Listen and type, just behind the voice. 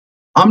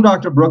I'm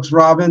Dr. Brooks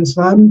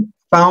Robinson,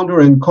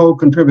 founder and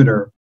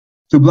co-contributor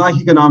to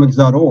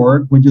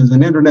blackeconomics.org, which is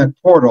an internet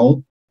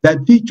portal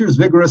that features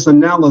vigorous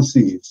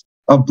analyses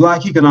of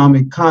Black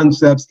economic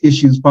concepts,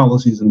 issues,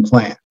 policies, and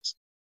plans.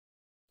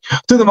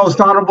 To the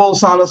Most Honorable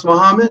Salas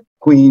Muhammad,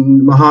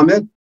 Queen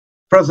Muhammad,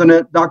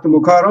 President Dr.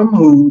 Mukarram,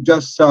 who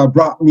just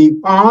brought me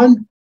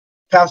on,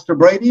 Pastor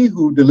Brady,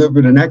 who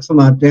delivered an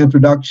excellent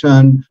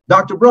introduction,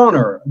 Dr.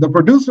 Broner, the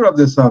producer of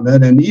this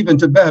summit, and even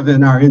to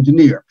Bevan, our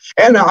engineer.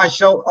 And I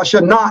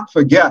should not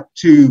forget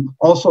to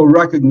also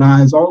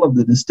recognize all of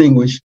the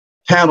distinguished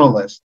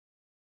panelists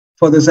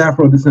for this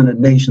Afro-Descendant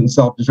Nation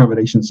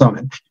Self-Determination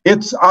Summit.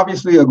 It's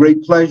obviously a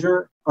great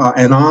pleasure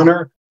and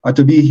honor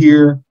to be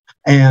here,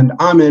 and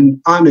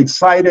I'm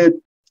excited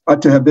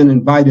to have been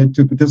invited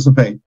to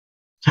participate.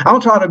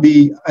 I'll try to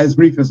be as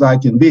brief as I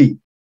can be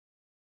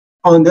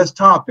on this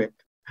topic.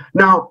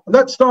 Now,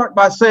 let's start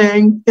by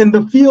saying, in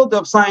the field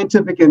of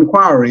scientific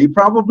inquiry,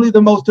 probably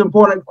the most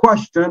important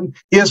question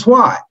is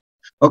why.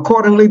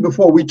 Accordingly,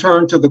 before we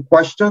turn to the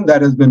question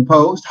that has been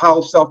posed,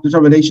 how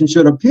self-determination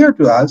should appear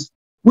to us,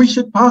 we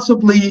should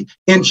possibly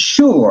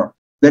ensure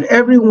that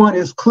everyone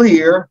is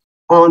clear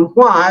on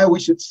why we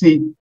should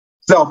seek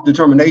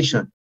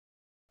self-determination.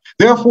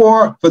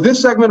 Therefore, for this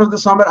segment of the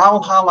summit,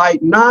 I'll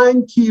highlight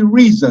 9 key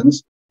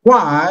reasons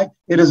why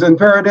it is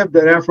imperative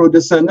that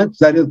Afro-descendants,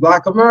 that is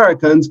Black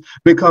Americans,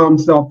 become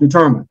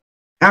self-determined.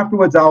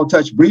 Afterwards, I'll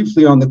touch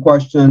briefly on the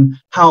question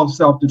how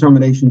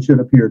self-determination should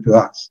appear to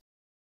us.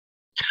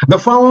 The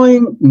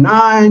following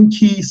 9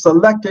 key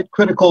selected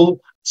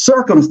critical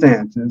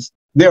circumstances,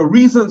 there are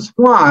reasons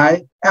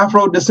why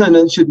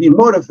Afro-descendants should be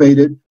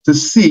motivated to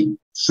seek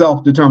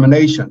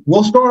self-determination.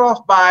 We'll start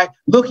off by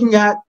looking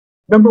at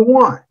number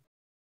 1.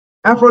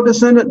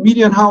 Afro-descendant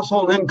median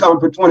household income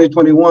for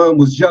 2021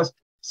 was just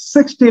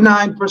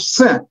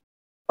 69%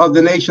 of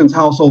the nation's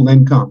household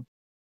income.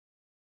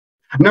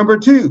 Number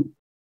 2,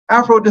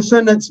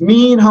 Afro-descendants'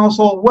 mean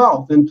household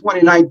wealth in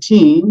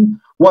 2019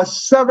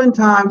 was 7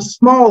 times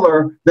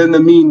smaller than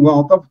the mean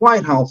wealth of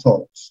white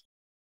households.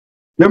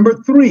 Number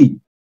 3,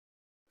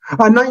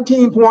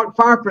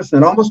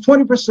 19.5%, almost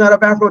 20%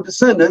 of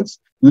Afro-descendants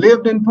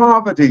lived in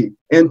poverty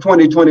in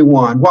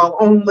 2021, while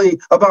only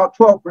about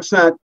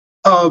 12%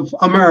 of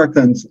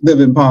Americans live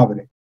in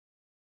poverty.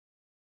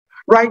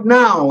 Right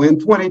now, in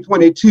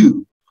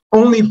 2022,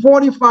 only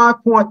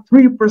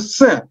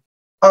 45.3%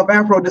 of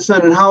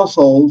Afro-descendant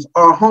households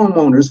are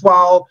homeowners,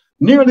 while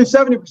nearly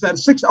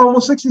 70%,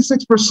 almost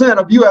 66%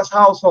 of U.S.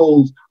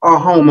 households are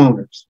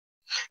homeowners.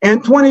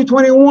 In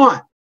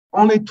 2021,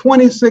 only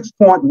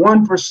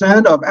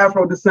 26.1% of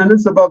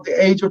Afro-descendants above the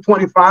age of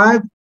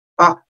 25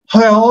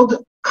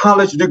 held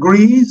college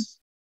degrees,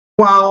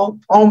 while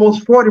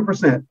almost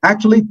 40%,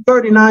 actually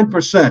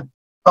 39%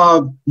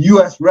 of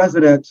U.S.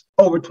 residents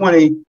over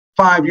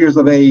 25 years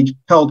of age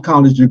held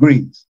college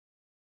degrees.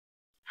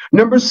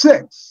 Number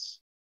 6,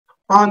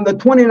 on the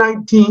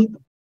 2019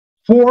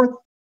 4th,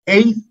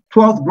 8th,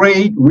 12th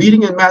grade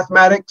reading and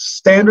mathematics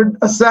standard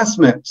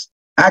assessments,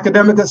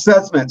 academic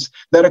assessments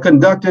that are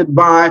conducted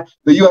by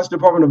the U.S.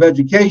 Department of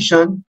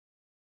Education,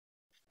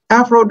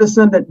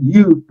 Afro-descendant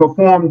youth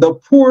performed the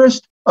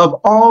poorest of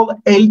all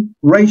 8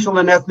 racial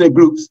and ethnic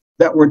groups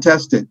that were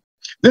tested.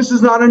 This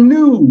is not a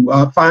new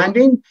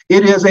finding.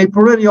 It is a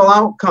perennial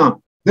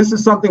outcome. This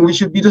is something we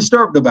should be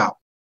disturbed about.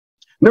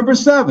 Number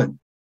 7,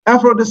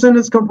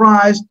 Afro-descendants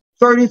comprise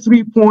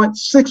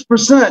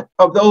 33.6%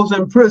 of those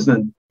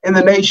imprisoned in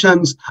the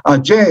nation's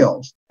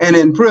jails and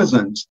in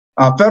prisons,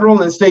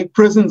 federal and state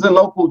prisons and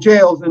local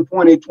jails in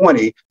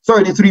 2020,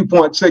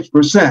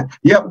 33.6%.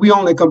 Yet we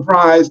only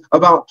comprise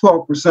about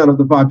 12% of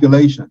the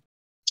population.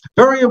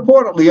 Very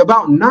importantly,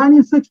 about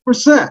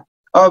 96%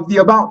 of the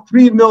about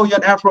 3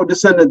 million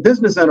Afro-descendant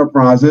business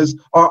enterprises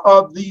are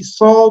of the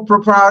sole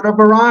proprietor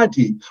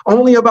variety.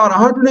 Only about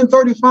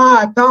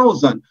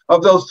 135,000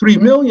 of those 3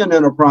 million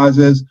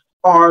enterprises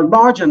are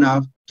large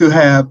enough to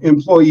have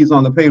employees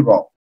on the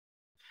payroll.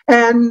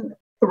 And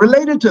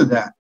related to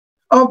that,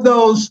 of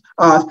those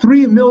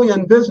 3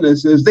 million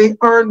businesses, they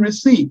earn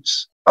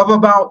receipts of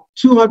about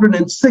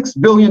 $206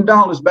 billion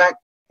back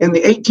in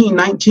the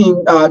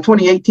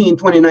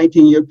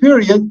 2018-2019 year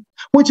period,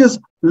 which is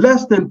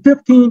less than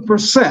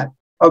 15%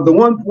 of the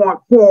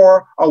 $1.4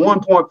 or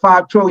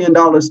 $1.5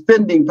 trillion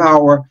spending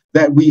power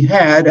that we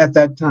had at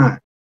that time.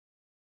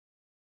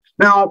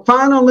 Now,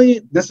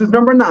 finally, this is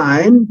number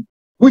 9.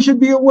 We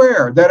should be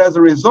aware that as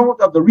a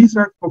result of the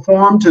research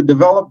performed to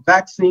develop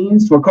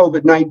vaccines for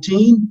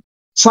COVID-19,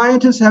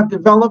 scientists have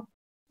developed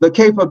the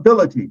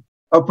capability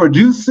of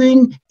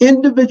producing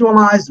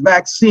individualized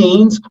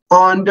vaccines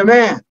on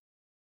demand.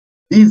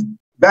 These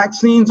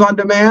vaccines on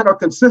demand are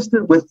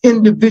consistent with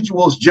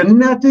individuals'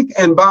 genetic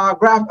and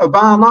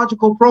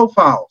biological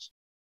profiles.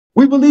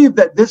 We believe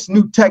that this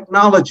new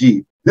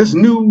technology, this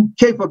new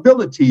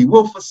capability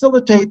will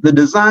facilitate the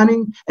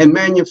designing and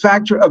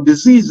manufacture of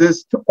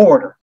diseases to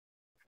order.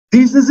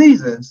 These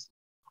diseases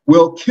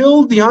will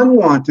kill the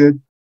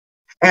unwanted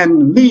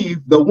and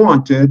leave the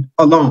wanted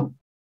alone.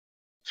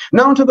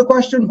 Now to the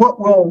question, what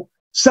will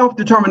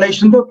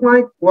self-determination look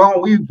like?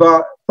 Well, we've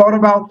thought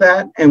about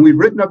that, and we've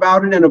written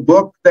about it in a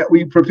book that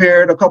we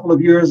prepared a couple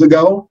of years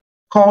ago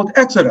called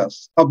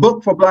Exodus, a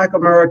book for Black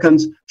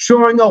Americans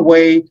showing a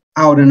way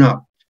out and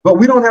up. But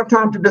we don't have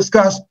time to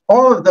discuss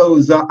all of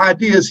those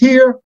ideas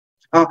here.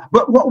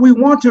 But what we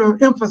want to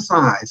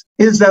emphasize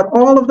is that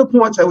all of the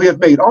points that we have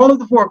made, all of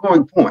the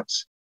foregoing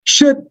points,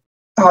 should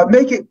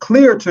make it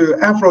clear to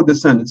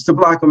Afro-descendants, to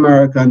Black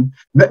Americans,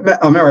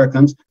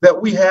 that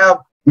we have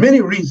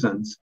many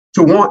reasons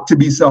to want to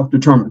be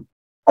self-determined.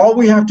 All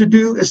we have to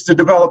do is to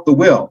develop the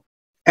will.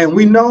 And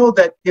we know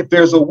that if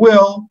there's a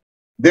will,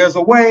 there's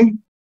a way,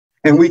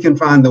 and we can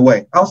find the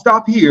way. I'll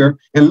stop here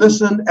and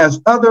listen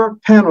as other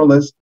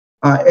panelists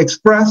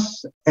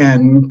express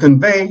and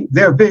convey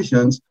their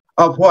visions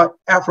of what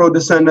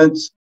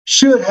Afro-descendants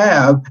should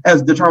have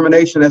as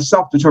determination, as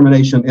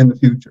self-determination in the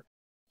future.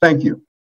 Thank you.